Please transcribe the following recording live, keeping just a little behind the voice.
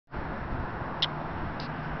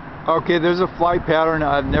Okay, there's a flight pattern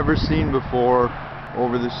I've never seen before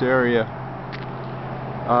over this area.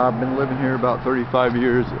 I've been living here about 35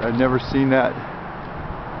 years. I've never seen that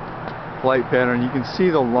flight pattern. You can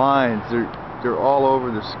see the lines. They're all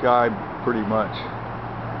over the sky pretty much.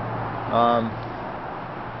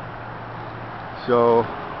 So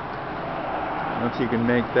I don't know if you can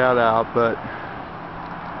make that out, but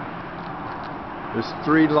there's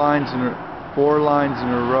 4 lines in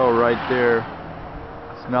a row right there.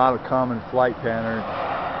 It's not a common flight pattern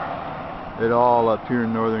at all up here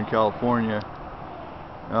in Northern California.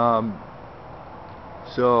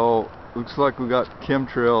 So looks like we got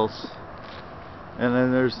chemtrails, and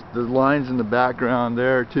then there's the lines in the background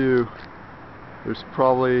there too. There's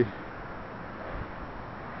probably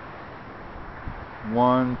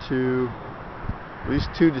 1, 2, at least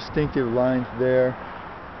 2 distinctive lines there,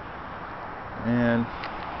 and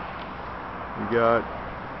we got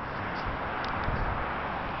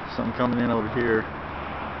something coming in over here.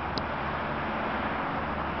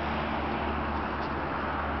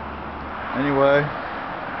 Anyway,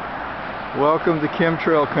 welcome to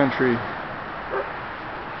chemtrail country.